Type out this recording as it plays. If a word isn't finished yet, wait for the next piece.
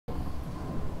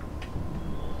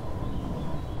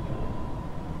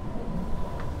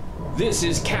This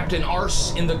is Captain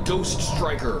Arse in the Ghost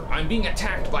Striker. I'm being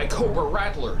attacked by Cobra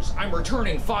Rattlers. I'm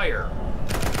returning fire.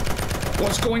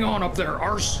 What's going on up there,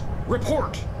 Arse?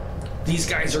 Report! These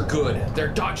guys are good. They're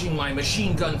dodging my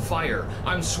machine gun fire.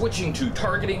 I'm switching to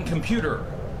targeting computer.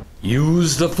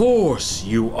 Use the force,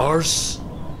 you Arse.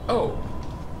 Oh.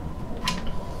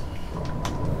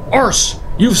 Arse,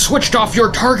 you've switched off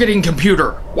your targeting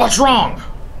computer. What's wrong?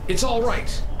 It's all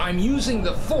right. I'm using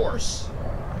the force.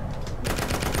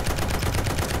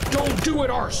 Don't do it,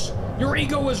 Arse. Your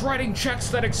ego is writing checks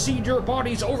that exceed your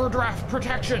body's overdraft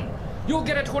protection. You'll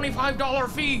get a $25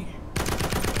 fee.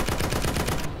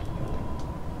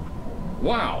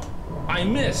 Wow, I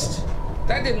missed.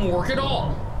 That didn't work at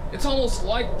all. It's almost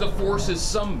like the Force is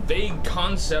some vague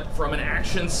concept from an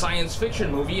action science fiction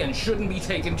movie and shouldn't be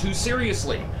taken too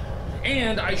seriously.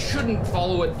 And I shouldn't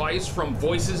follow advice from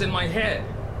voices in my head.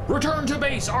 Return to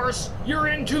base, Arse. You're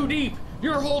in too deep.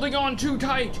 You're holding on too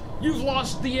tight. You've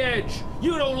lost the edge.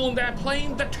 You don't own that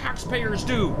plane, the taxpayers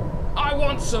do. I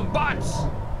want some butts.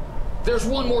 There's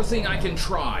one more thing I can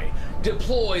try.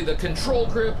 Deploy the control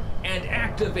grip and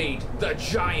activate the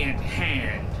giant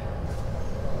hand.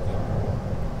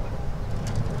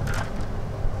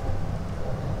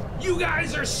 You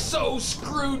guys are so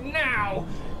screwed now.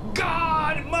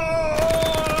 God mode!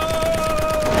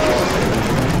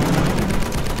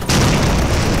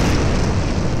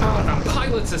 The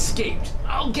pilots escaped.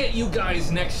 I'll get you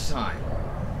guys next time.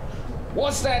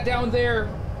 What's that down there?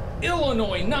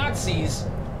 Illinois Nazis?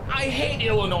 I hate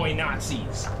Illinois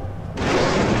Nazis.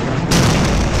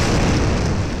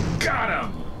 Got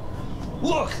him!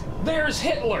 Look, there's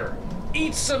Hitler.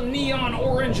 Eat some neon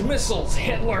orange missiles,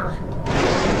 Hitler.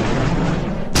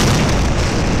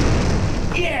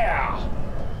 Yeah!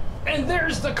 And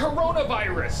there's the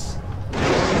coronavirus.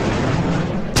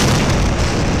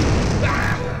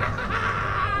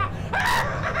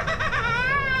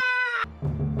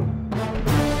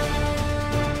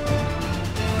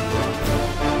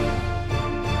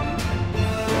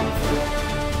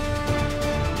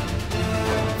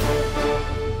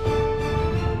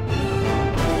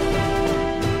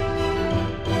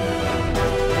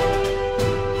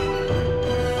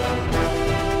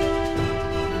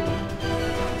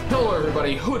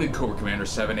 Hooded Cobra Commander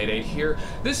 788 here.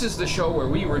 This is the show where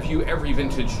we review every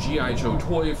vintage G.I. Joe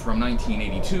toy from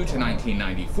 1982 to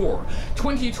 1994.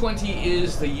 2020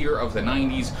 is the year of the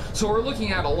 90s, so we're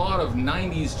looking at a lot of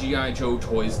 90s G.I. Joe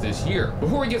toys this year.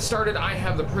 Before we get started, I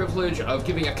have the privilege of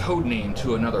giving a code name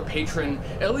to another patron.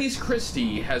 Elise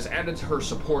Christie has added to her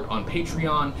support on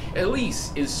Patreon.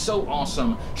 Elise is so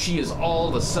awesome, she is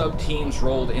all the sub-teams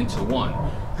rolled into one.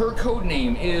 Her code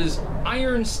name is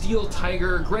Iron Steel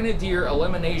Tiger Grenadier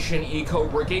Elimination Eco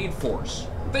Brigade Force.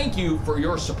 Thank you for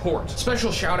your support. Special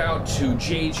shout out to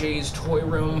JJ's Toy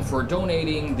Room for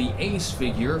donating the Ace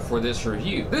figure for this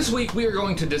review. This week we are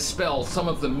going to dispel some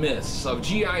of the myths of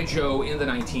G.I. Joe in the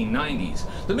 1990s.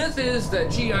 The myth is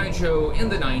that G.I. Joe in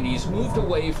the 90s moved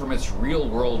away from its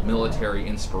real-world military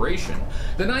inspiration.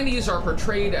 The 90s are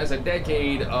portrayed as a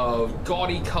decade of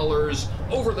gaudy colors,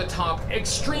 over-the-top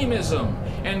extremism,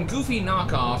 and goofy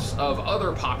knockoffs of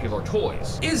other popular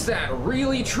toys. Is that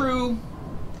really true?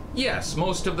 Yes,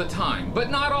 most of the time,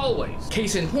 but not always.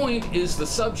 Case in point is the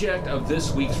subject of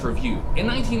this week's review. In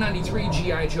 1993,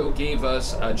 G.I. Joe gave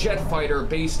us a jet fighter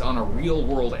based on a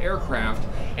real-world aircraft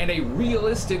and a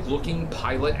realistic-looking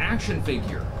pilot action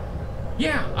figure.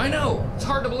 Yeah, I know, it's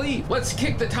hard to believe. Let's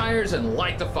kick the tires and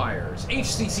light the fires.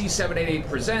 HCC788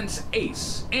 presents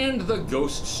Ace and the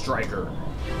Ghost Striker.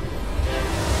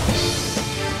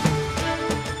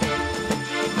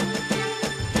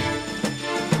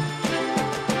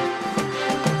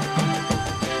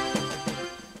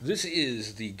 This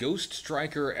is the Ghost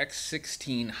Striker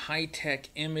X-16 high-tech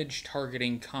image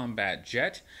targeting combat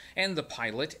jet and the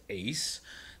pilot Ace.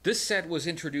 This set was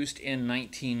introduced in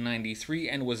 1993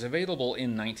 and was available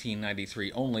in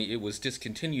 1993 only. It was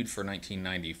discontinued for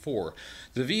 1994.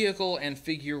 The vehicle and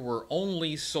figure were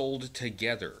only sold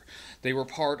together. They were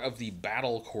part of the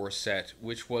Battle Corps set,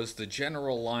 which was the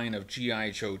general line of G.I.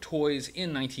 Joe toys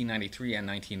in 1993 and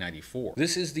 1994.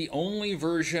 This is the only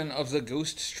version of the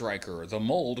Ghost Striker. The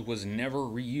mold was never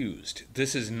reused.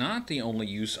 This is not the only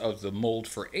use of the mold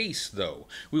for Ace, though.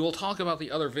 We will talk about the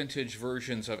other vintage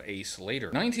versions of Ace later.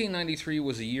 1993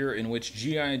 was a year in which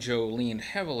G.I. Joe leaned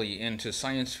heavily into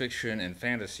science fiction and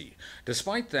fantasy.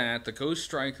 Despite that, the Ghost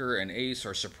Striker and Ace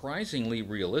are surprisingly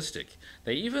realistic.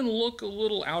 They even look a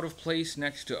little out of place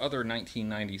next to other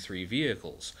 1993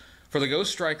 vehicles. For the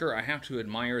Ghoststriker, I have to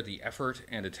admire the effort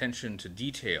and attention to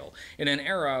detail in an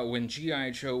era when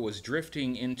G.I. Joe was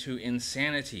drifting into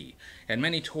insanity, and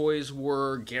many toys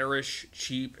were garish,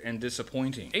 cheap, and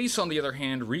disappointing. Ace, on the other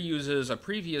hand, reuses a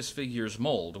previous figure's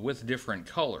mold with different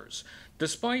colors.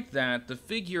 Despite that, the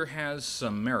figure has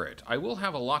some merit. I will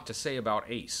have a lot to say about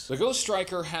Ace. The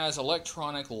Ghoststriker has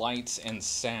electronic lights and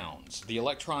sounds. The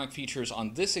electronic features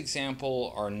on this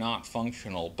example are not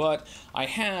functional, but I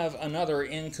have another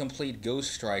incomplete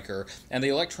Ghoststriker, and the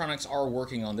electronics are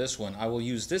working on this one. I will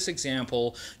use this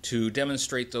example to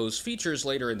demonstrate those features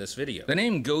later in this video. The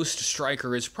name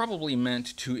Ghoststriker is probably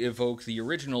meant to evoke the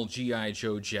original G.I.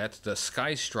 Joe jet, the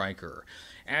Skystriker.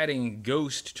 Adding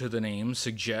ghost to the name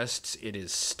suggests it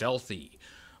is stealthy.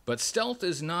 But stealth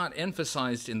is not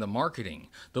emphasized in the marketing.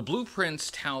 The blueprints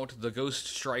tout the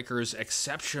Ghoststriker's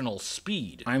exceptional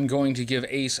speed. I'm going to give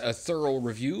Ace a thorough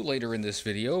review later in this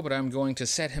video, but I'm going to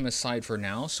set him aside for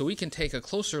now so we can take a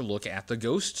closer look at the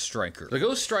Ghoststriker. The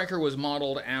Ghoststriker was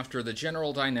modeled after the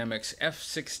General Dynamics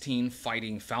F-16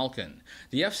 Fighting Falcon.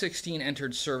 The F-16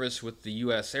 entered service with the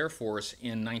U.S. Air Force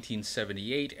in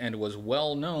 1978 and was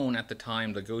well known at the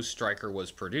time the Ghoststriker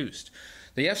was produced.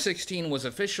 The F-16 was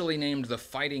officially named the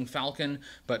Fighting Falcon,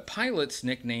 but pilots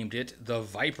nicknamed it the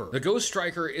Viper. The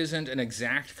Ghoststriker isn't an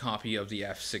exact copy of the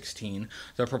F-16.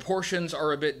 The proportions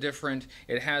are a bit different.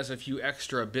 It has a few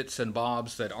extra bits and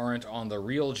bobs that aren't on the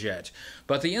real jet,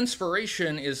 but the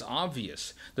inspiration is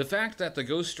obvious. The fact that the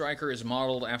Ghoststriker is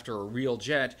modeled after a real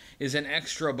jet is an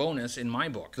extra bonus in my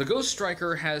book. The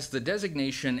Ghoststriker has the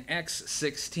designation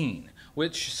X-16,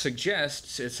 which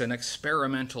suggests it's an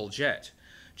experimental jet.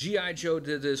 G.I. Joe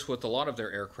did this with a lot of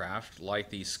their aircraft, like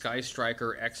the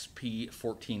Skystriker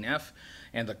XP-14F,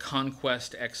 and the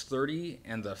Conquest X-30,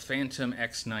 and the Phantom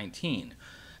X-19.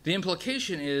 The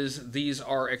implication is these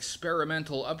are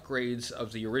experimental upgrades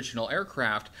of the original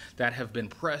aircraft that have been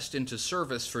pressed into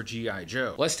service for G.I.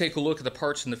 Joe. Let's take a look at the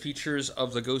parts and the features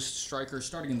of the Ghoststriker,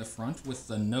 starting in the front with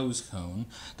the nose cone.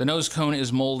 The nose cone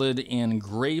is molded in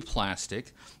gray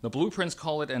plastic. The blueprints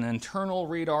call it an internal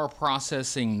radar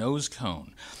processing nose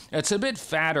cone. It's a bit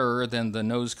fatter than the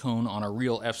nose cone on a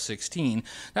real F-16.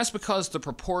 That's because the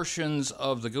proportions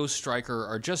of the Ghoststriker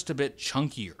are just a bit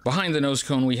chunkier. Behind the nose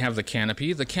cone we have the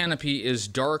canopy. The canopy is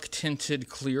dark tinted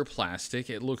clear plastic.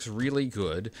 It looks really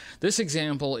good. This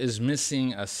example is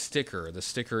missing a sticker. The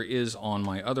sticker is on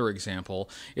my other example.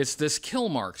 It's this kill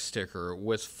mark sticker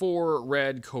with 4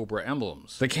 red cobra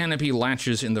emblems. The canopy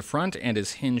latches in the front and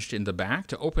is hinged in the back.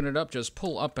 To open it up, just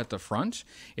pull up at the front.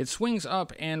 It swings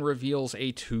up and reveals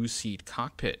a 2-seat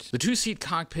cockpit. The 2-seat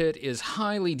cockpit is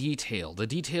highly detailed. The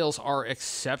details are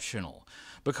exceptional.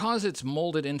 Because it's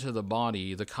molded into the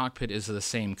body, the cockpit is the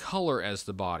same color as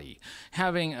the body.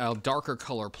 Having a darker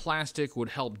color plastic would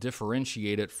help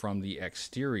differentiate it from the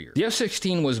exterior. The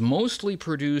F-16 was mostly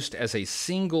produced as a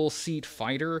single-seat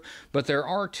fighter, but there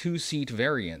are 2-seat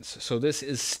variants, so this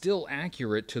is still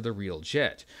accurate to the real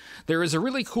jet. There is a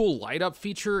really cool light-up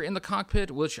feature in the cockpit,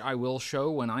 which I will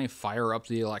show when I fire up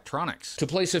the electronics. To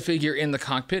place a figure in the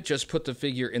cockpit, just put the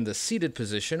figure in the seated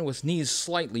position with knees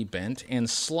slightly bent and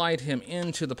slide him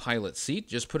into the pilot's seat.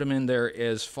 Just put him in there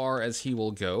as far as he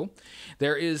will go.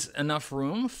 There is enough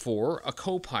room for a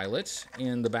co-pilot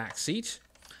in the back seat.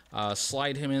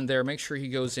 Slide him in there, make sure he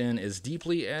goes in as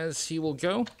deeply as he will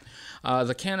go.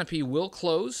 The canopy will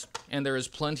close, and there is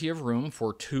plenty of room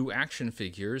for 2 action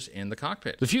figures in the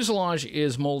cockpit. The fuselage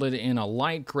is molded in a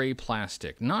light gray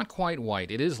plastic, not quite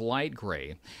white, it is light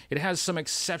gray. It has some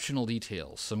exceptional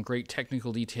details, some great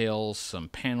technical details, some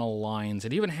panel lines.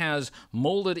 It even has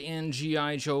molded in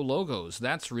G.I. Joe logos.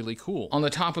 That's really cool. On the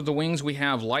top of the wings we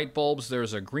have light bulbs.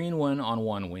 There's a green one on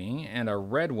one wing and a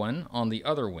red one on the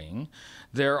other wing.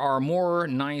 There are more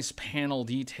nice panel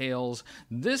details.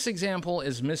 This example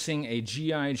is missing a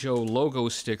G.I. Joe logo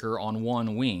sticker on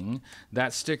one wing.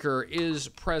 That sticker is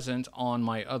present on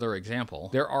my other example.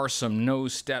 There are some no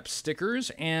step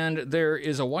stickers, and there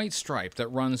is a white stripe that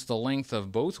runs the length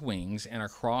of both wings and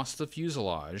across the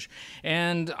fuselage.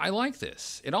 And I like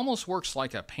this. It almost works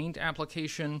like a paint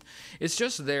application. It's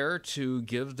just there to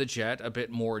give the jet a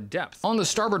bit more depth. On the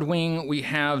starboard wing, we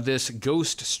have this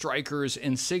Ghoststriker's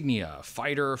insignia,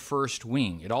 Fighter First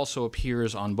Wing. It also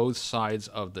appears on both sides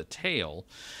of the tail.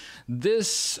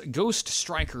 This Ghost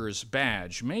Striker's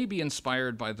badge may be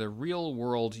inspired by the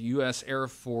real-world U.S. Air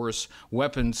Force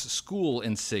Weapons School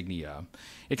insignia.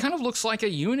 It kind of looks like a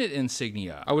unit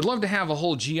insignia. I would love to have a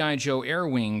whole G.I. Joe air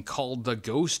wing called the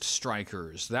Ghost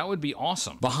Strikers. That would be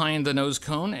awesome. Behind the nose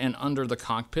cone and under the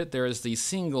cockpit, there is the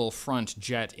single front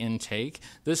jet intake.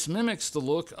 This mimics the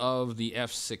look of the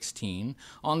F-16.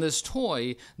 On this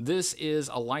toy, this is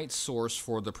a light source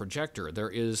for the projector. There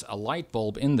is a light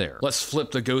bulb in there. Let's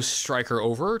flip the Ghost Striker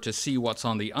over to see what's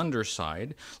on the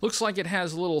underside. Looks like it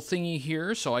has a little thingy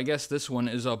here, so I guess this one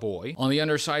is a boy. On the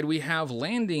underside, we have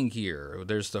landing gear.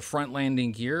 There's the front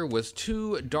landing gear with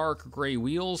 2 dark gray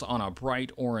wheels on a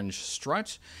bright orange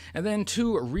strut, and then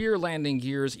 2 rear landing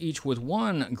gears, each with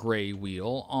 1 gray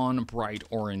wheel on bright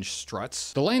orange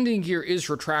struts. The landing gear is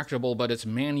retractable, but it's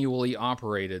manually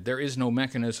operated. There is no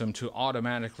mechanism to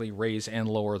automatically raise and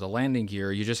lower the landing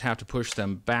gear. You just have to push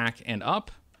them back and up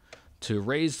to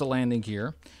raise the landing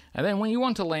gear, and then when you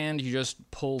want to land, you just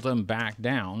pull them back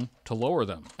down to lower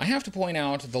them. I have to point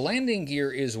out, the landing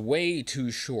gear is way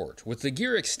too short. With the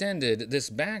gear extended,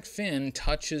 this back fin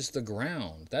touches the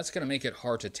ground. That's going to make it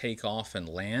hard to take off and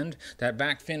land. That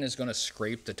back fin is going to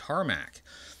scrape the tarmac.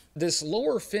 This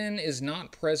lower fin is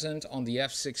not present on the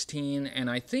F-16, and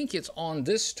I think it's on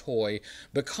this toy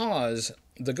because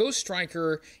the Ghost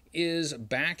Striker is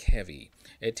back heavy.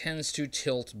 It tends to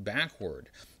tilt backward.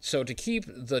 So to keep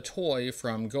the toy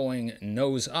from going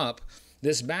nose up,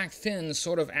 this back fin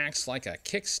sort of acts like a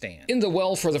kickstand. In the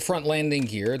well for the front landing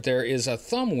gear, there is a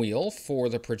thumb wheel for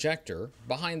the projector.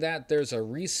 Behind that, there's a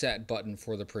reset button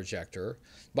for the projector.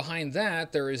 Behind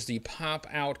that, there is the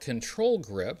pop-out control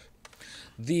grip.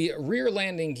 The rear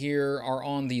landing gear are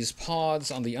on these pods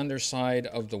on the underside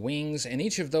of the wings, and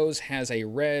each of those has a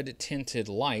red tinted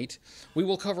light. We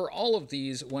will cover all of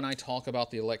these when I talk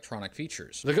about the electronic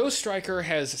features. The Ghost Striker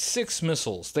has 6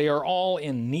 missiles. They are all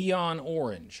in neon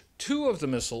orange. 2 of the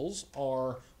missiles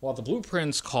are what the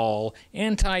blueprints call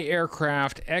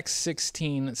anti-aircraft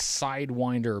X-16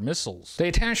 Sidewinder missiles. They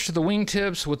attach to the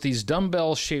wingtips with these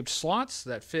dumbbell-shaped slots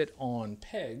that fit on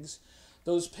pegs.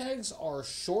 Those pegs are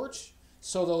short,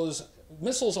 so those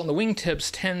missiles on the wingtips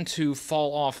tend to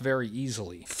fall off very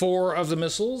easily. 4 of the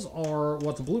missiles are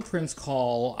what the blueprints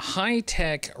call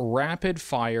high-tech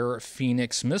rapid-fire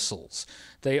Phoenix missiles.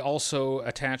 They also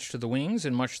attach to the wings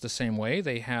in much the same way.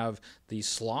 They have the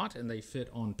slot and they fit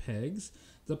on pegs.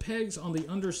 The pegs on the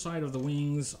underside of the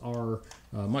wings are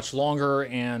much longer,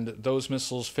 and those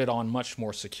missiles fit on much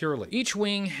more securely. Each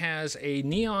wing has a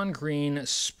neon green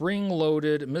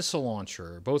spring-loaded missile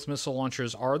launcher. Both missile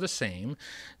launchers are the same.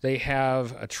 They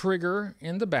have a trigger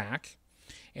in the back,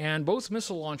 and both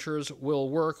missile launchers will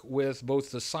work with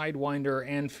both the Sidewinder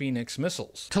and Phoenix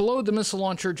missiles. To load the missile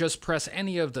launcher, just press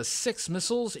any of the 6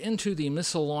 missiles into the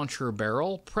missile launcher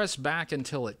barrel, press back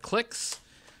until it clicks.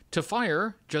 To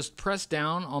fire, just press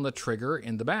down on the trigger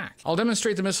in the back. I'll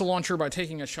demonstrate the missile launcher by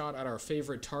taking a shot at our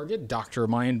favorite target, Dr.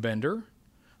 Mindbender.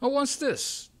 Oh, what's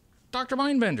this? Dr.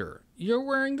 Mindbender, you're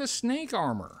wearing the snake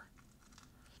armor.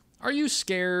 Are you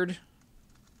scared?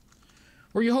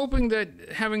 Were you hoping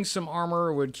that having some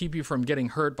armor would keep you from getting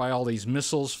hurt by all these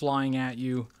missiles flying at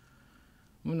you?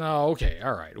 No, okay,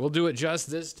 all right. We'll do it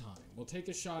just this time. We'll take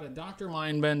a shot at Dr.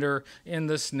 Mindbender in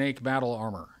the snake battle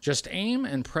armor. Just aim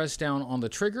and press down on the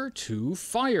trigger to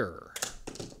fire.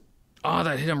 Oh,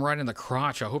 that hit him right in the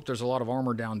crotch. I hope there's a lot of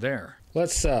armor down there.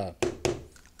 Let's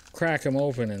crack him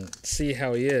open and see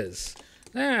how he is.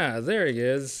 Ah, there he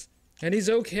is. And he's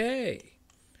okay.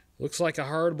 Looks like a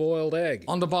hard-boiled egg.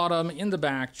 On the bottom, in the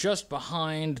back, just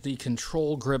behind the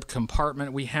control grip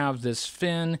compartment, we have this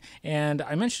fin. And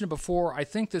I mentioned it before, I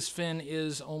think this fin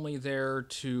is only there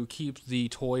to keep the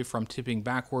toy from tipping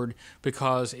backward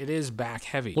because it is back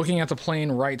heavy. Looking at the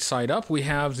plane right side up, we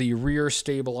have the rear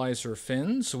stabilizer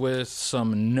fins with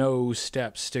some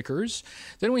no-step stickers.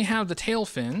 Then we have the tail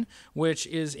fin, which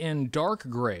is in dark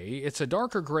gray. It's a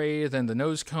darker gray than the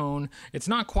nose cone. It's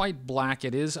not quite black,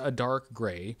 it is a dark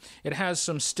gray. It has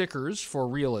some stickers for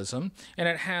realism, and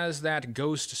it has that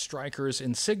Ghost Striker's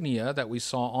insignia that we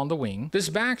saw on the wing. This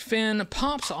back fin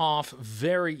pops off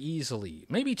very easily,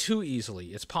 maybe too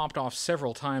easily. It's popped off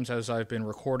several times as I've been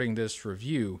recording this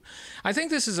review. I think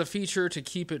this is a feature to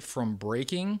keep it from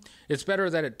breaking. It's better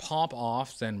that it pop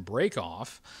off than break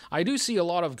off. I do see a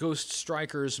lot of Ghost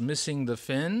Strikers missing the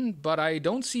fin, but I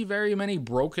don't see very many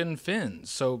broken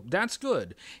fins, so that's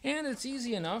good. And it's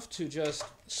easy enough to just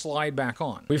slide back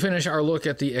on. We've finish our look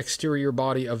at the exterior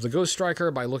body of the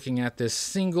Ghoststriker by looking at this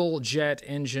single jet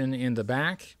engine in the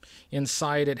back.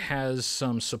 Inside it has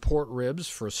some support ribs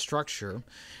for structure.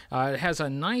 It has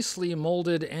a nicely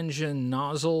molded engine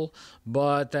nozzle,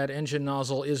 but that engine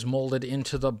nozzle is molded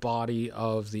into the body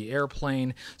of the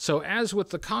airplane. So as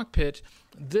with the cockpit,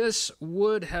 this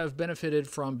would have benefited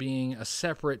from being a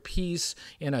separate piece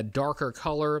in a darker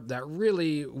color that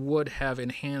really would have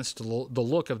enhanced the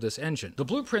look of this engine. The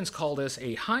blueprints call this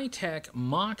a high-tech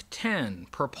Mach 10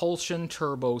 propulsion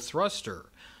turbo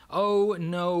thruster. Oh,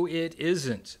 no, it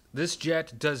isn't. This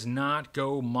jet does not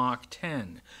go Mach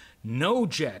 10. No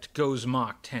jet goes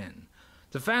Mach 10.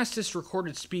 The fastest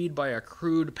recorded speed by a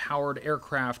crude-powered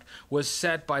aircraft was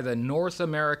set by the North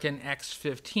American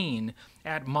X-15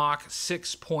 at Mach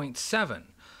 6.7.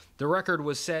 The record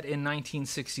was set in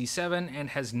 1967 and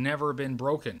has never been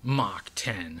broken. Mach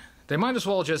 10. They might as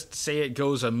well just say it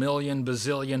goes a million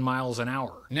bazillion miles an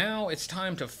hour. Now it's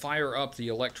time to fire up the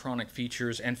electronic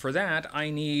features, and for that I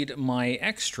need my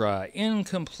extra,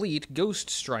 incomplete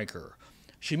Ghoststriker.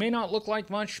 She may not look like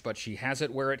much, but she has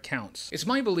it where it counts. It's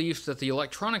my belief that the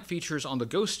electronic features on the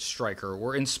Ghoststriker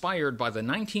were inspired by the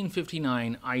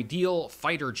 1959 Ideal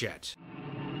fighter jet.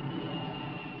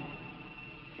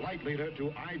 Flight leader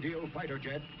to Ideal fighter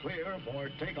jet, clear for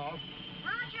takeoff.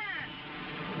 Roger!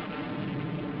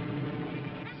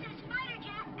 This is fighter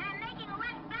jet and making a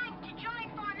left bank to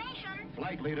join formation.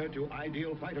 Flight leader to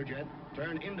Ideal fighter jet,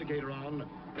 turn indicator on.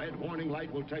 Red warning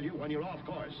light will tell you when you're off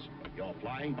course. You're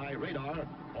flying by radar.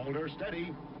 Hold her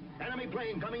steady. Enemy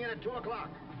plane coming in at 2 o'clock.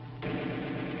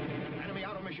 Enemy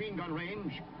out of machine gun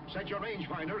range. Set your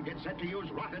rangefinder. Get set to use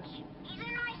rockets. He's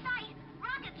in my sight.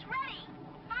 Rockets ready.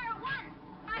 Fire 1,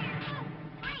 fire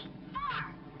 2, 3,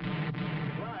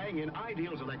 4. Flying in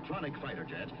Ideal's electronic fighter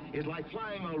jet is like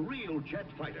flying a real jet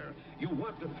fighter. You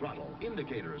work the throttle,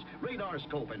 indicators, radar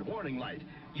scope, and warning light.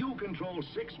 You control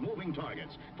 6 moving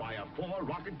targets via 4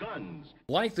 rocket guns.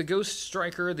 Like the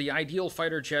Ghoststriker, the Ideal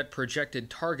fighter jet projected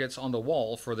targets on the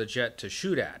wall for the jet to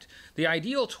shoot at. The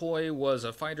Ideal toy was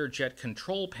a fighter jet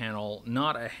control panel,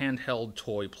 not a handheld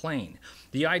toy plane.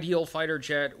 The Ideal fighter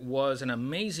jet was an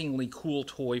amazingly cool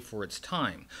toy for its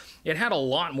time. It had a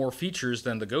lot more features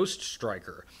than the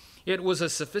Ghoststriker. It was a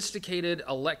sophisticated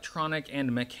electronic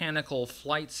and mechanical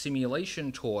flight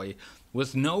simulation toy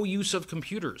with no use of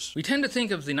computers. We tend to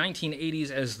think of the 1980s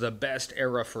as the best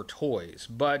era for toys,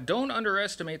 but don't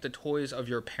underestimate the toys of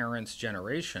your parents'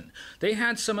 generation. They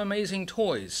had some amazing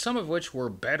toys, some of which were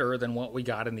better than what we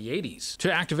got in the 80s.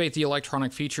 To activate the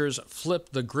electronic features, flip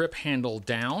the grip handle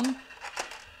down.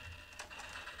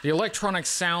 The electronic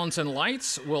sounds and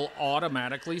lights will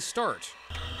automatically start.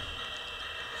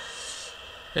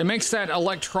 It makes that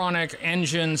electronic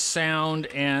engine sound,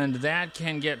 and that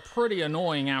can get pretty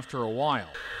annoying after a while.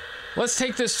 Let's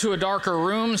take this to a darker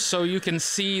room so you can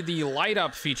see the light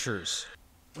up features.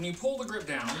 When you pull the grip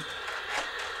down,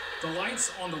 the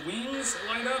lights on the wings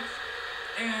light up,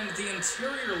 and the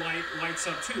interior light lights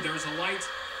up too. There's a light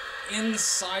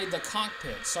inside the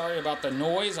cockpit. Sorry about the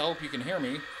noise, I hope you can hear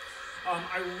me.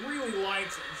 I really like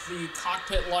the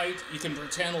cockpit light. You can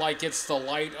pretend like it's the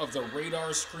light of the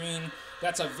radar screen.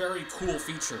 That's a very cool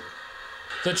feature.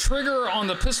 The trigger on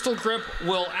the pistol grip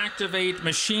will activate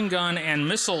machine gun and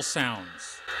missile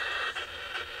sounds.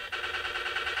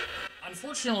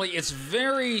 Unfortunately, it's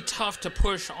very tough to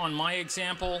push on my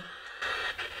example.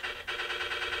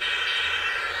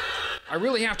 I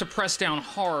really have to press down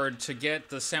hard to get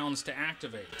the sounds to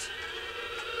activate.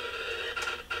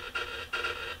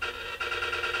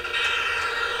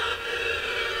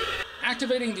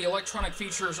 Activating the electronic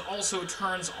features also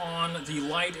turns on the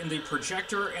light in the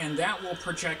projector, and that will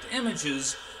project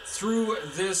images through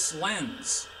this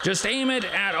lens. Just aim it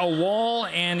at a wall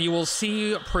and you will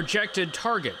see projected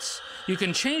targets. You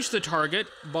can change the target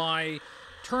by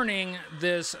turning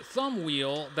this thumb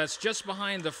wheel that's just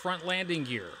behind the front landing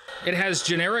gear. It has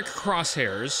generic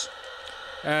crosshairs.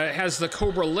 It has the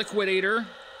Cobra Liquidator.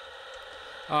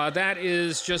 That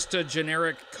is just a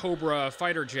generic Cobra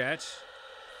fighter jet.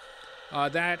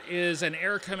 That is an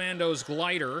Air Commando's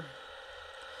glider.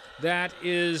 That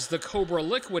is the Cobra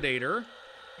Liquidator.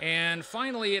 And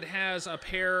finally, it has a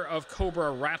pair of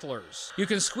Cobra Rattlers. You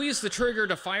can squeeze the trigger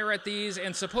to fire at these,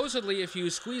 and supposedly if you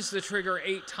squeeze the trigger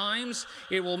 8 times,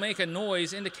 it will make a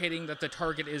noise indicating that the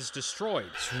target is destroyed.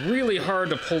 It's really hard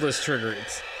to pull this trigger.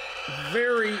 It's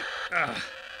very...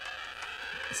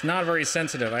 It's not very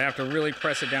sensitive. I have to really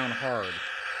press it down hard.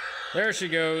 There she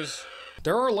goes.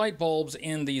 There are light bulbs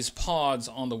in these pods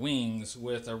on the wings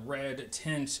with a red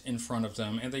tint in front of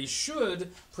them, and they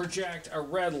should project a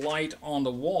red light on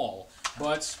the wall,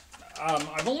 but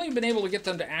I've only been able to get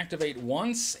them to activate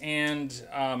once, and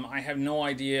I have no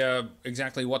idea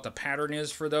exactly what the pattern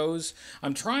is for those.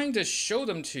 I'm trying to show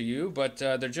them to you, but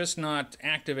they're just not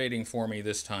activating for me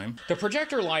this time. The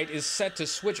projector light is set to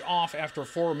switch off after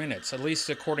 4 minutes, at least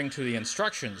according to the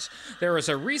instructions. There is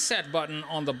a reset button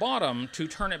on the bottom to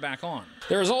turn it back on.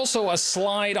 There is also a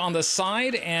slide on the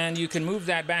side, and you can move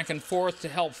that back and forth to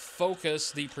help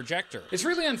focus the projector. It's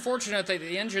really unfortunate that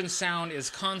the engine sound is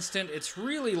constant. It's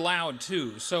really loud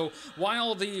too. So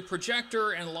while the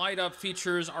projector and light up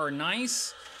features are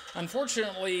nice,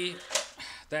 unfortunately,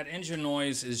 that engine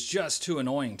noise is just too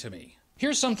annoying to me.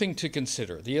 Here's something to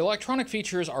consider. The electronic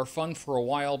features are fun for a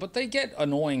while, but they get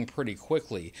annoying pretty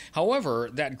quickly. However,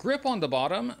 that grip on the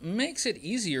bottom makes it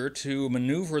easier to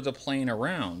maneuver the plane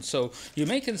around. So you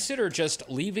may consider just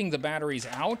leaving the batteries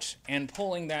out and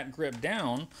pulling that grip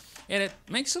down, and it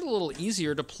makes it a little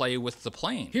easier to play with the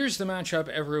plane. Here's the matchup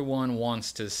everyone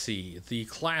wants to see. The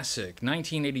classic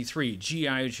 1983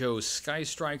 G.I. Joe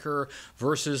Striker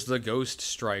versus the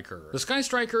Ghoststriker. The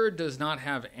Striker does not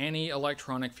have any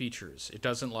electronic features. It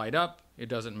doesn't light up, it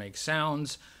doesn't make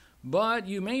sounds, but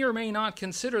you may or may not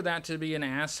consider that to be an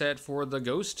asset for the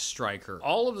Ghoststriker.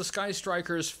 All of the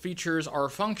Striker's features are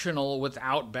functional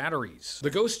without batteries.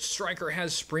 The Ghoststriker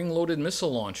has spring-loaded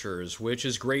missile launchers, which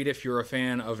is great if you're a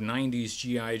fan of 90s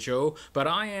G.I. Joe, but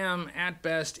I am, at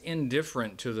best,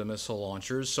 indifferent to the missile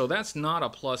launchers, so that's not a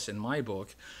plus in my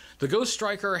book. The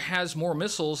Ghoststriker has more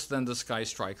missiles than the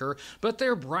Striker, but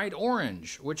they're bright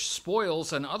orange, which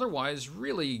spoils an otherwise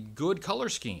really good color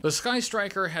scheme. The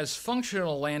Striker has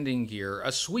functional landing gear,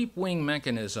 a sweep wing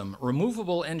mechanism,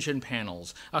 removable engine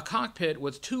panels, a cockpit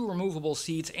with 2 removable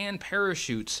seats, and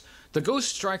parachutes. The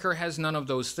Ghoststriker has none of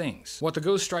those things. What the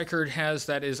Ghoststriker has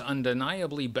that is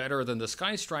undeniably better than the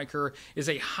Striker is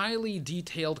a highly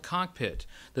detailed cockpit.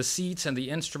 The seats and the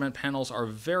instrument panels are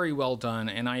very well done,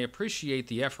 and I appreciate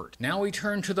the effort. Now we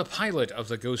turn to the pilot of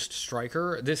the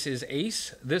Ghoststriker. This is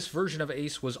Ace. This version of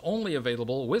Ace was only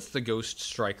available with the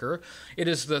Ghoststriker. It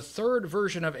is the 3rd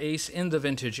version of Ace in the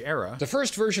vintage era. The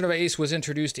first version of Ace was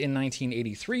introduced in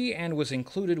 1983 and was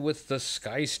included with the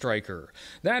Striker.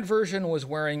 That version was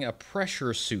wearing a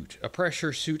pressure suit. A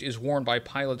pressure suit is worn by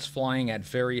pilots flying at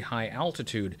very high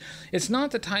altitude. It's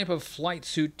not the type of flight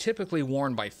suit typically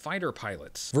worn by fighter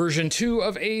pilots. Version 2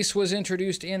 of Ace was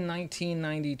introduced in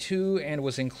 1992 and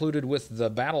was included with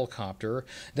the Battlecopter.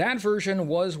 That version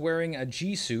was wearing a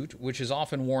G-suit, which is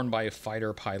often worn by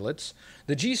fighter pilots.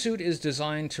 The G-suit is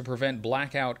designed to prevent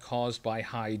blackout caused by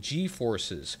high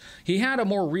G-forces. He had a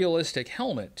more realistic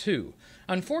helmet, too.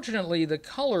 Unfortunately, the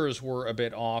colors were a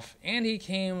bit off, and he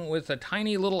came with a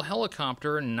tiny little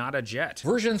helicopter, not a jet.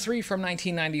 Version 3 from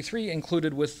 1993,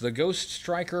 included with the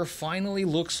Ghoststriker, finally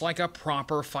looks like a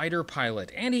proper fighter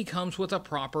pilot, and he comes with a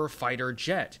proper fighter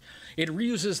jet. It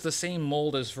reuses the same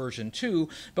mold as version 2,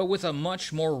 but with a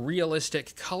much more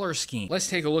realistic color scheme. Let's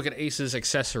take a look at Ace's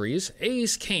accessories.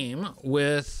 Ace came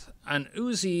with an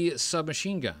Uzi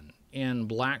submachine gun in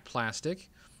black plastic.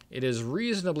 It is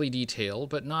reasonably detailed,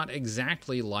 but not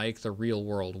exactly like the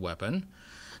real-world weapon.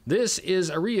 This is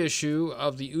a reissue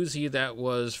of the Uzi that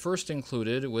was first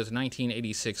included with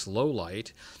 1986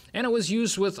 Lowlight, and it was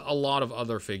used with a lot of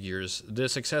other figures.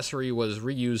 This accessory was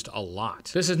reused a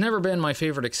lot. This has never been my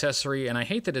favorite accessory, and I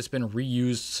hate that it's been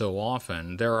reused so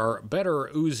often. There are better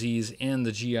Uzis in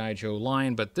the G.I. Joe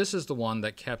line, but this is the one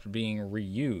that kept being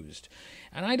reused.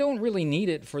 And I don't really need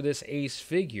it for this Ace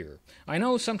figure. I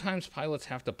know sometimes pilots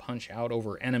have to punch out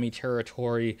over enemy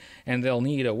territory and they'll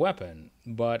need a weapon,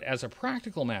 but as a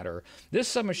practical matter, this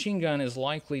submachine gun is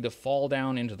likely to fall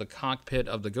down into the cockpit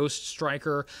of the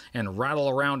Ghoststriker and rattle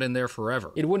around in there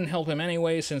forever. It wouldn't help him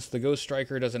anyway since the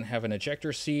Ghoststriker doesn't have an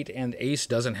ejector seat and Ace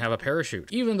doesn't have a parachute.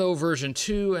 Even though version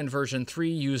 2 and version 3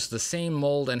 use the same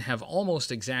mold and have almost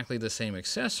exactly the same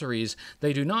accessories,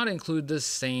 they do not include the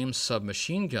same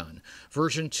submachine gun.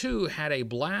 Version 2 had a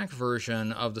black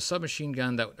version of the submachine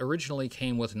gun that originally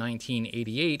came with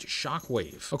 1988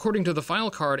 Shockwave. According to the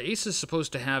file card, Ace is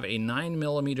supposed to have a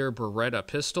 9mm Beretta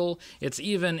pistol. It's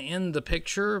even in the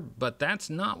picture, but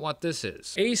that's not what this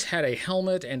is. Ace had a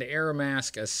helmet and air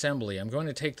mask assembly. I'm going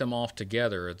to take them off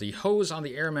together. The hose on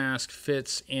the air mask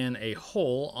fits in a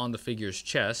hole on the figure's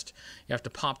chest. You have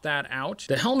to pop that out.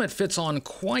 The helmet fits on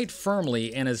quite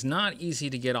firmly and is not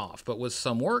easy to get off, but with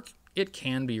some work, it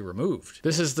can be removed.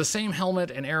 This is the same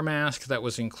helmet and air mask that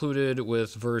was included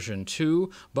with version 2,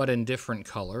 but in different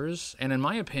colors, and in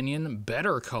my opinion,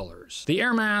 better colors. The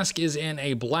air mask is in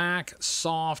a black,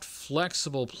 soft,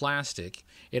 flexible plastic.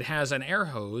 It has an air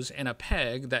hose and a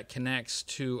peg that connects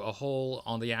to a hole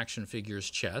on the action figure's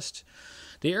chest.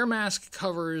 The air mask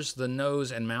covers the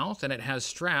nose and mouth, and it has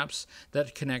straps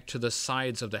that connect to the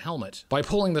sides of the helmet. By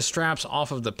pulling the straps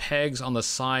off of the pegs on the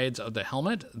sides of the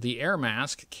helmet, the air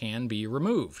mask can be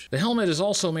removed. The helmet is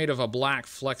also made of a black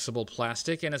flexible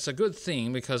plastic, and it's a good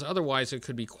thing because otherwise it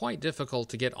could be quite difficult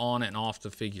to get on and off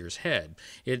the figure's head.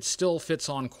 It still fits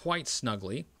on quite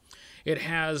snugly. It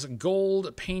has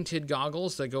gold painted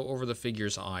goggles that go over the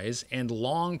figure's eyes and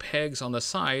long pegs on the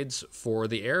sides for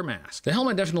the air mask. The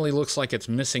helmet definitely looks like it's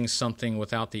missing something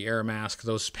without the air mask.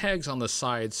 Those pegs on the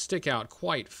sides stick out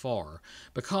quite far.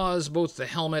 Because both the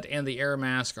helmet and the air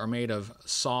mask are made of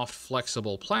soft,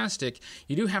 flexible plastic,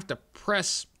 you do have to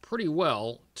press pretty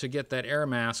well to get that air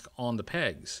mask on the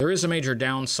pegs. There is a major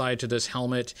downside to this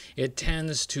helmet. It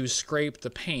tends to scrape the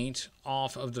paint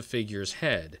off of the figure's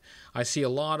head. I see a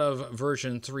lot of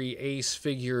version 3 Ace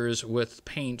figures with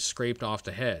paint scraped off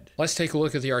the head. Let's take a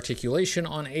look at the articulation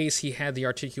on Ace. He had the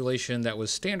articulation that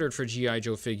was standard for G.I.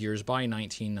 Joe figures by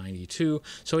 1992,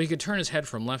 so he could turn his head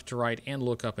from left to right and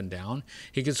look up and down.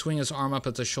 He could swing his arm up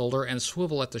at the shoulder and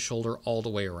swivel at the shoulder all the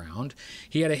way around.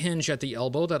 He had a hinge at the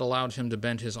elbow that allowed him to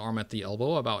bend his arm at the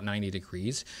elbow about 90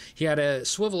 degrees. He had a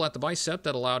swivel at the bicep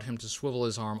that allowed him to swivel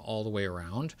his arm all the way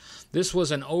around. This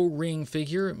was an O-ring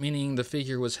figure, meaning the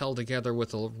figure was held together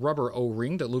with a rubber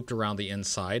O-ring that looped around the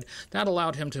inside. That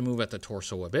allowed him to move at the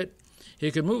torso a bit.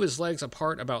 He could move his legs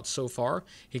apart about so far.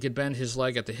 He could bend his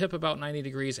leg at the hip about 90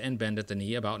 degrees and bend at the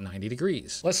knee about 90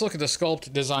 degrees. Let's look at the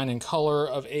sculpt, design, and color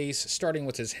of Ace, starting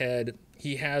with his head.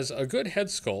 He has a good head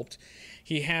sculpt.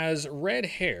 He has red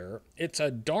hair. It's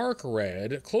a dark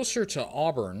red, closer to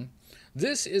auburn.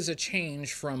 This is a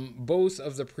change from both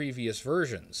of the previous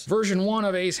versions. Version 1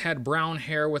 of Ace had brown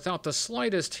hair without the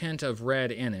slightest hint of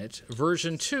red in it.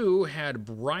 Version 2 had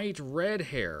bright red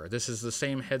hair. This is the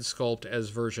same head sculpt as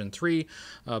version 3,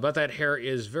 but that hair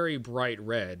is very bright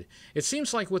red. It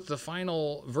seems like with the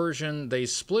final version, they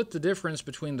split the difference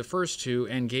between the first two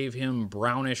and gave him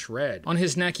brownish red. On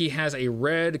his neck, he has a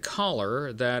red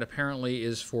collar that apparently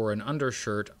is for an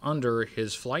undershirt under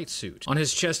his flight suit. On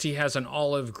his chest, he has an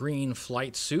olive green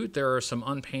flight suit. There are some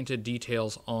unpainted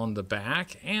details on the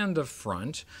back and the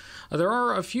front. There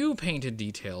are a few painted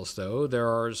details though. There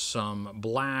are some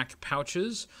black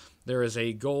pouches. There is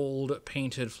a gold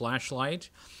painted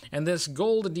flashlight, and this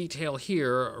gold detail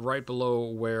here right below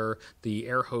where the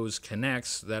air hose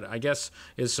connects that I guess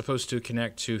is supposed to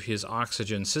connect to his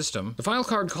oxygen system. The file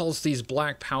card calls these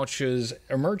black pouches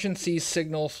emergency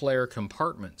signal flare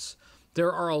compartments.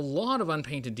 There are a lot of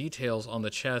unpainted details on the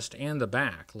chest and the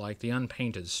back, like the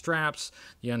unpainted straps,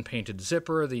 the unpainted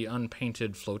zipper, the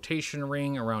unpainted flotation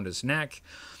ring around his neck.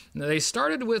 Now, they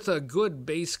started with a good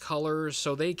base color,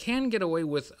 so they can get away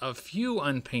with a few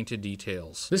unpainted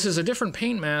details. This is a different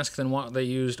paint mask than what they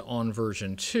used on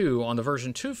version 2. On the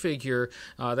version 2 figure,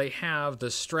 they have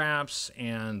the straps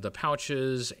and the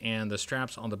pouches and the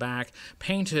straps on the back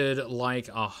painted like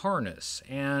a harness,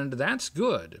 and that's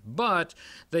good, but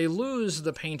they lose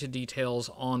the painted details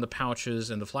on the pouches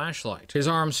and the flashlight. His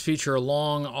arms feature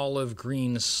long olive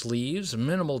green sleeves,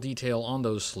 minimal detail on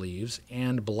those sleeves,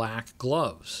 and black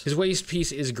gloves. His waist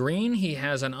piece is green. He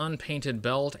has an unpainted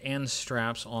belt and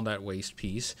straps on that waist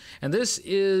piece. And this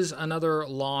is another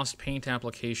lost paint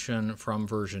application from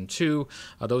version 2.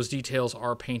 Those details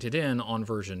are painted in on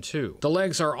version 2. The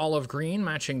legs are olive green,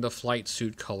 matching the flight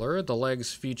suit color. The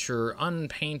legs feature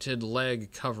unpainted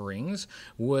leg coverings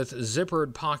with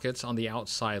zippered pockets on the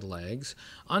outside legs,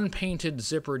 unpainted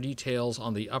zipper details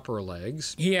on the upper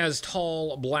legs. He has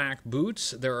tall black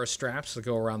boots. There are straps that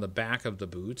go around the back of the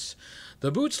boots. The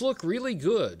boots look really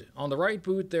good. On the right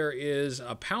boot there is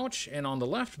a pouch, and on the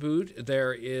left boot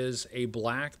there is a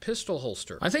black pistol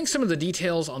holster. I think some of the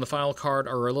details on the file card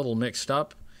are a little mixed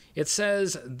up. It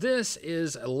says this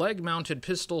is a leg-mounted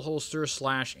pistol holster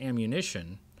 /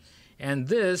 ammunition, and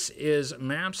this is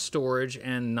map storage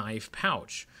and knife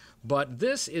pouch. But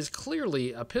this is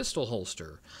clearly a pistol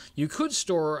holster. You could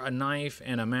store a knife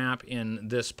and a map in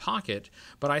this pocket,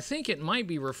 but I think it might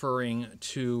be referring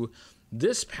to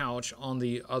this pouch on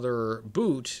the other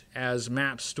boot as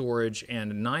map storage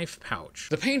and knife pouch.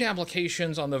 The paint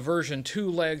applications on the version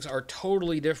 2 legs are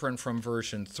totally different from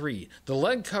version 3. The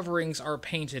leg coverings are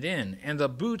painted in, and the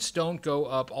boots don't go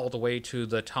up all the way to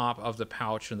the top of the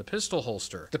pouch and the pistol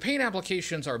holster. The paint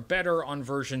applications are better on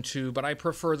version 2, but I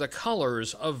prefer the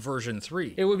colors of version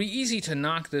 3. It would be easy to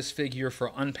knock this figure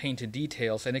for unpainted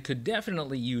details, and it could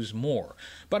definitely use more.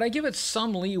 But I give it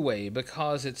some leeway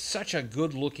because it's such a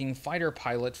good-looking fighter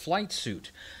pilot flight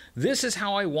suit. This is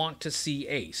how I want to see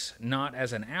Ace, not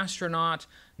as an astronaut,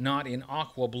 not in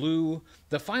aqua blue.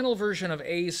 The final version of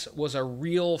Ace was a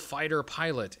real fighter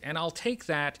pilot, and I'll take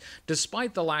that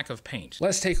despite the lack of paint.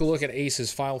 Let's take a look at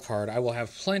Ace's file card. I will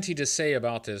have plenty to say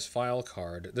about this file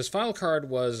card. This file card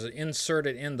was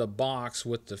inserted in the box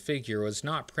with the figure. It was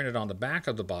not printed on the back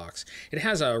of the box. It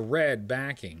has a red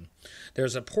backing.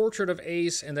 There's a portrait of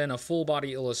Ace and then a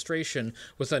full-body illustration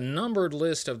with a numbered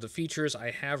list of the features.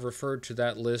 I have referred to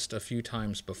that list a few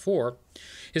times before.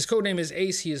 His codename is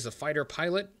Ace. He is the fighter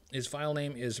pilot. His file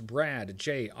name is Brad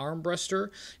J. Armbruster.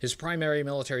 His primary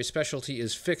military specialty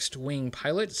is fixed-wing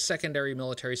pilot. Secondary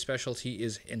military specialty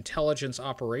is intelligence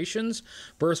operations.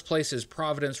 Birthplace is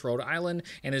Providence, Rhode Island,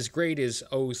 and his grade is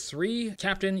 03,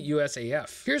 Captain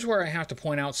USAF. Here's where I have to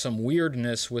point out some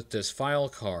weirdness with this file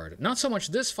card. Not so much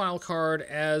this file card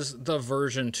as the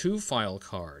version 2 file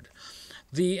card.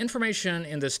 The information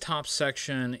in this top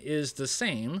section is the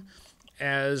same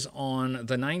as on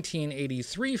the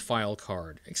 1983 file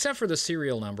card. Except for the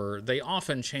serial number, they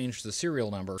often change the serial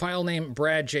number. File name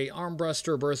Brad J.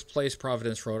 Armbruster, birthplace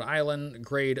Providence, Rhode Island,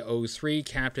 grade 03,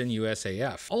 Captain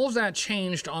USAF. All of that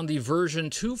changed on the version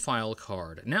 2 file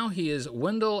card. Now he is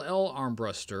Wendell L.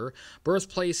 Armbruster,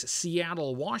 birthplace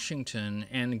Seattle, Washington,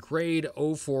 and grade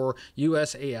 04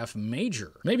 USAF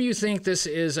Major. Maybe you think this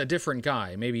is a different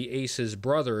guy, maybe Ace's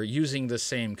brother, using the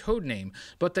same codename,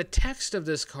 but the text of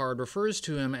this card refers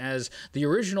to him as the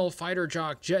original fighter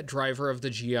jock jet driver of the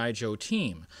G.I. Joe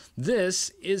team. This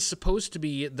is supposed to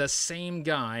be the same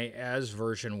guy as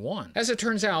version 1. As it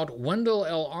turns out, Wendell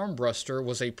L. Armbruster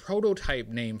was a prototype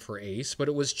name for Ace, but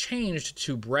it was changed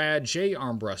to Brad J.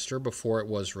 Armbruster before it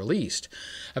was released.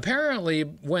 Apparently,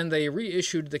 when they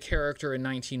reissued the character in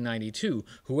 1992,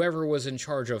 whoever was in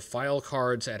charge of file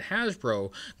cards at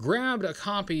Hasbro grabbed a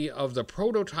copy of the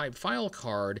prototype file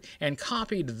card and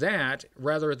copied that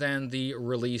rather than the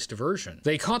released version.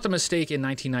 They caught the mistake in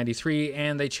 1993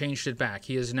 and they changed it back.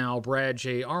 He is now Brad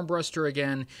J. Armbruster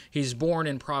again. He's born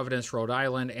in Providence, Rhode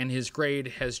Island, and his grade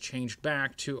has changed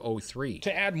back to 03.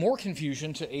 To add more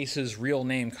confusion to Ace's real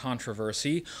name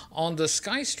controversy, on the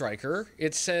Ghoststriker,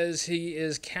 it says he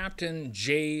is Captain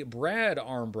J. Brad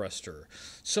Armbruster.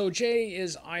 So J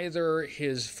is either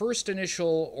his first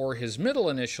initial or his middle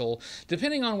initial,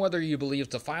 depending on whether you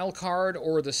believe the file card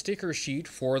or the sticker sheet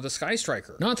for the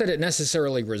Ghoststriker. Not that it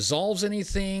necessarily resolves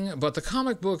anything, but the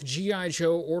comic book G.I.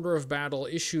 Joe Order of Battle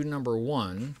issue number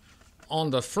 1, on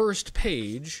the first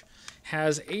page,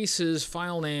 has Ace's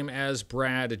file name as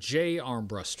Brad J.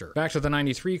 Armbruster. Back to the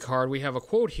 93 card, we have a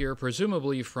quote here,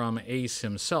 presumably from Ace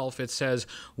himself. It says,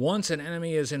 "Once an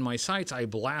enemy is in my sights, I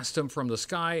blast him from the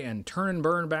sky and turn and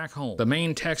burn back home." The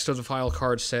main text of the file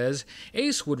card says,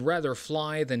 Ace would rather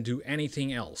fly than do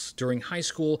anything else. During high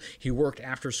school, he worked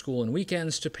after school and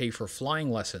weekends to pay for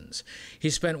flying lessons.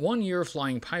 He spent 1 year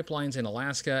flying pipelines in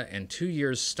Alaska and 2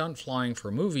 years stunt flying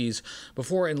for movies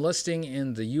before enlisting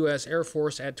in the U.S. Air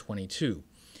Force at 22.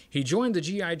 He joined the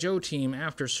G.I. Joe team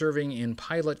after serving in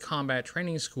pilot combat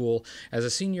training school as a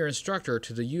senior instructor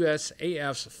to the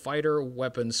USAF's Fighter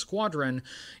Weapons Squadron,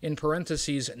 in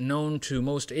parentheses known to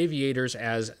most aviators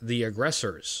as the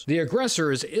Aggressors. The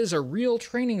Aggressors is a real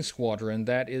training squadron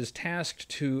that is tasked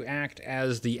to act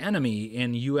as the enemy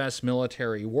in U.S.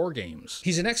 military war games.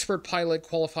 He's an expert pilot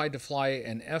qualified to fly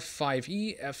an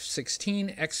F-5E,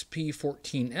 F-16,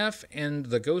 XP-14F, and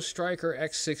the Ghoststriker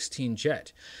X-16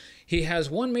 jet. He has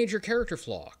one major character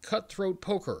flaw, cutthroat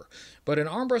poker, but in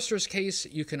Armbruster's case,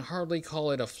 you can hardly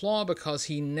call it a flaw because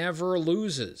he never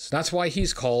loses. That's why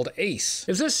he's called Ace.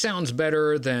 If this sounds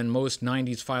better than most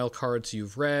 90s file cards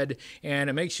you've read, and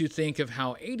it makes you think of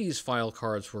how 80s file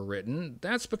cards were written,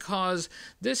 that's because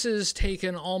this is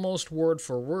taken almost word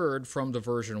for word from the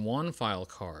version 1 file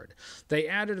card. They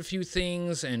added a few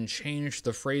things and changed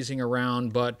the phrasing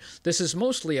around, but this is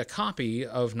mostly a copy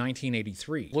of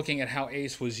 1983. Looking at how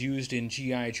Ace was used in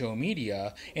G.I. Joe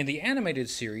media, in the animated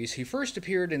series, he first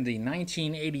appeared in the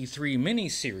 1983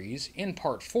 miniseries in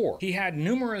Part 4. He had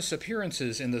numerous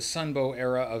appearances in the Sunbow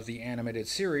era of the animated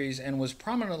series and was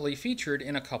prominently featured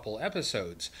in a couple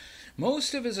episodes.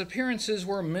 Most of his appearances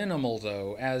were minimal,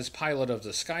 though, as pilot of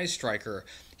the Ghoststriker.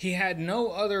 He had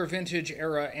no other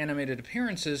vintage-era animated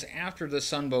appearances after the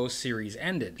Sunbow series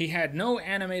ended. He had no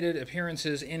animated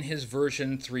appearances in his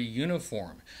version 3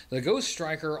 uniform. The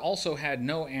Ghoststriker also had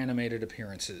no animated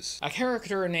appearances. A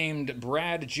character named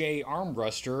Brad J.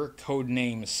 Armbruster,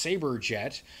 codename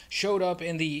Saberjet, showed up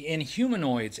in the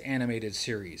Inhumanoids animated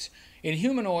series.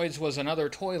 Inhumanoids was another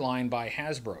toy line by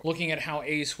Hasbro. Looking at how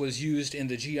Ace was used in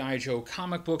the G.I. Joe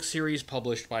comic book series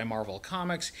published by Marvel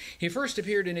Comics, he first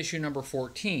appeared in issue number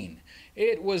 14.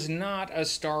 It was not a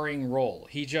starring role.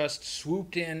 He just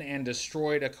swooped in and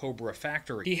destroyed a Cobra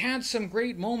factory. He had some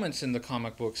great moments in the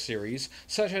comic book series,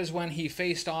 such as when he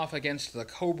faced off against the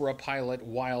Cobra pilot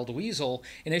Wild Weasel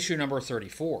in issue number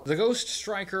 34. The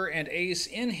Ghoststriker and Ace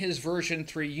in his version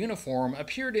 3 uniform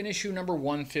appeared in issue number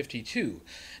 152.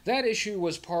 That issue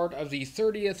was part of the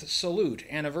 30th Salute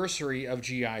anniversary of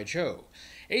G.I. Joe.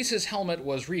 Ace's helmet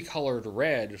was recolored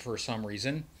red for some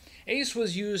reason. Ace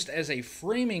was used as a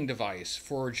framing device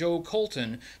for Joe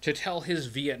Colton to tell his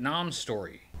Vietnam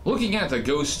story. Looking at the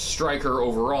Ghoststriker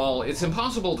overall, it's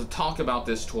impossible to talk about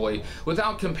this toy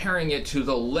without comparing it to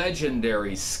the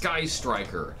legendary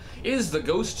Skystriker. Is the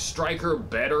Ghoststriker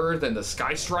better than the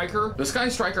Skystriker? The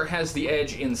Skystriker has the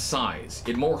edge in size.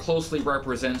 It more closely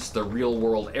represents the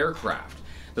real-world aircraft.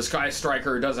 The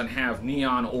Skystriker doesn't have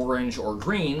neon orange or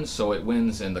green, so it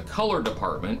wins in the color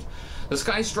department. The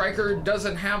Skystriker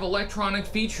doesn't have electronic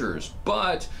features,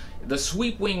 but the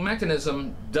sweep wing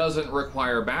mechanism doesn't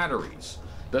require batteries.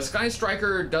 The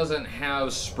Skystriker doesn't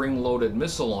have spring-loaded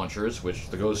missile launchers, which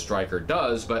the Ghoststriker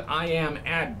does, but I am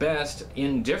at best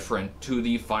indifferent to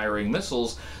the firing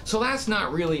missiles, so that's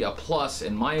not really a plus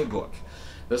in my book.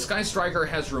 The Skystriker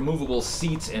has removable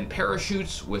seats and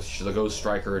parachutes, which the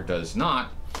Ghoststriker does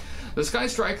not. The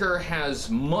Skystriker has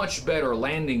much better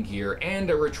landing gear and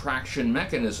a retraction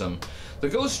mechanism. The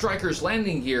Ghoststriker's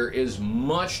landing gear is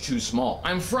much too small.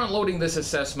 I'm front-loading this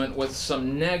assessment with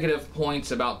some negative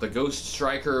points about the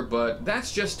Ghoststriker, but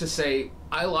that's just to say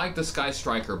I like the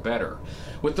Skystriker better.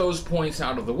 With those points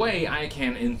out of the way, I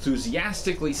can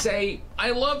enthusiastically say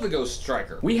I love the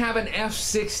Ghoststriker. We have an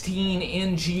F-16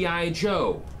 in G.I.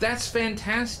 Joe. That's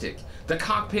fantastic. The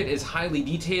cockpit is highly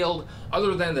detailed.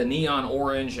 Other than the neon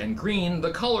orange and green,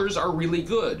 the colors are really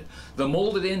good. The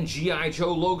molded-in G.I.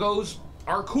 Joe logos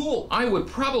are cool. I would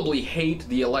probably hate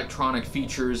the electronic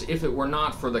features if it were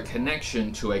not for the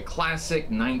connection to a classic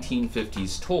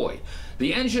 1950s toy.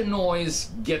 The engine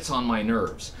noise gets on my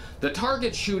nerves. The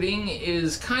target shooting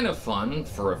is kind of fun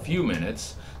for a few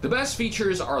minutes. The best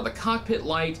features are the cockpit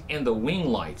light and the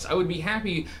wing lights. I would be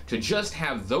happy to just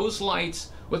have those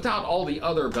lights without all the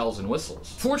other bells and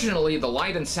whistles. Fortunately, the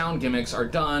light and sound gimmicks are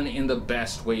done in the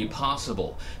best way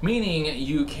possible, meaning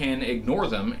you can ignore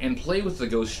them and play with the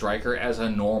Ghoststriker as a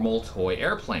normal toy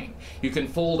airplane. You can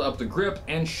fold up the grip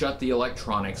and shut the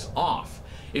electronics off.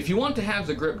 If you want to have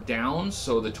the grip down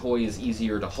so the toy is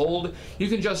easier to hold, you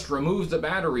can just remove the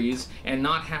batteries and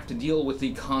not have to deal with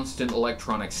the constant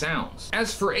electronic sounds.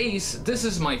 As for Ace, this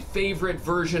is my favorite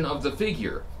version of the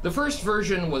figure. The first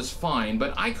version was fine,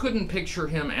 but I couldn't picture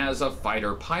him as a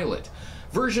fighter pilot.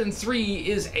 Version 3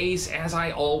 is Ace as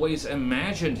I always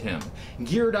imagined him,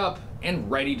 geared up and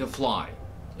ready to fly.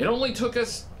 It only took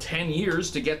us 10 years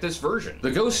to get this version.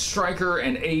 The Ghoststriker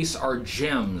and Ace are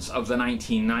gems of the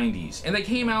 1990s, and they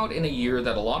came out in a year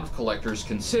that a lot of collectors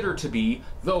consider to be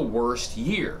the worst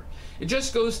year. It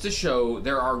just goes to show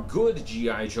there are good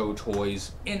G.I. Joe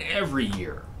toys in every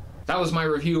year. That was my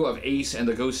review of Ace and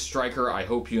the Ghoststriker. I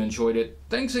hope you enjoyed it.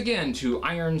 Thanks again to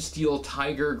Iron Steel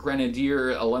Tiger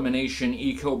Grenadier Elimination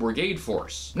Eco Brigade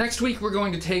Force. Next week we're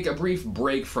going to take a brief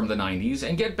break from the 90s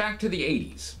and get back to the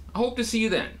 80s. I hope to see you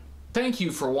then. Thank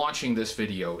you for watching this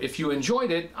video. If you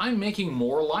enjoyed it, I'm making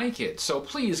more like it, so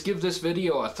please give this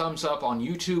video a thumbs up on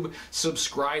YouTube,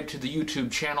 subscribe to the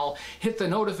YouTube channel, hit the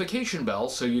notification bell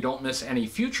so you don't miss any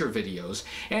future videos,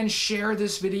 and share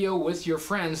this video with your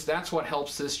friends. That's what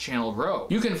helps this channel grow.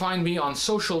 You can find me on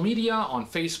social media, on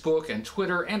Facebook and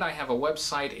Twitter, and I have a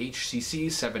website,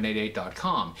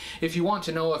 HCC788.com. If you want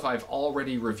to know if I've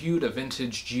already reviewed a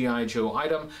vintage G.I. Joe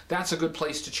item, that's a good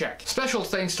place to check. Special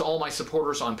thanks to all my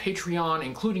supporters on Patreon,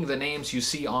 including the names you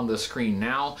see on the screen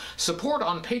now. Support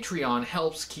on Patreon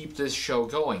helps keep this show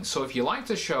going, so if you like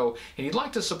the show and you'd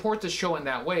like to support the show in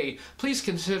that way, please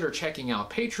consider checking out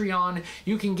Patreon.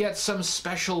 You can get some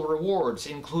special rewards,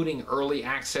 including early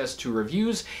access to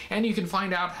reviews, and you can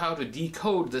find out how to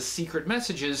decode the secret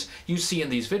messages you see in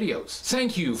these videos.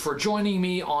 Thank you for joining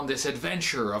me on this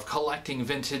adventure of collecting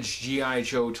vintage G.I.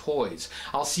 Joe toys.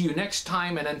 I'll see you next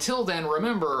time, and until then,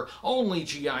 remember, only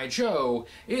G.I. Joe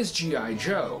is G.I.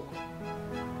 Joe.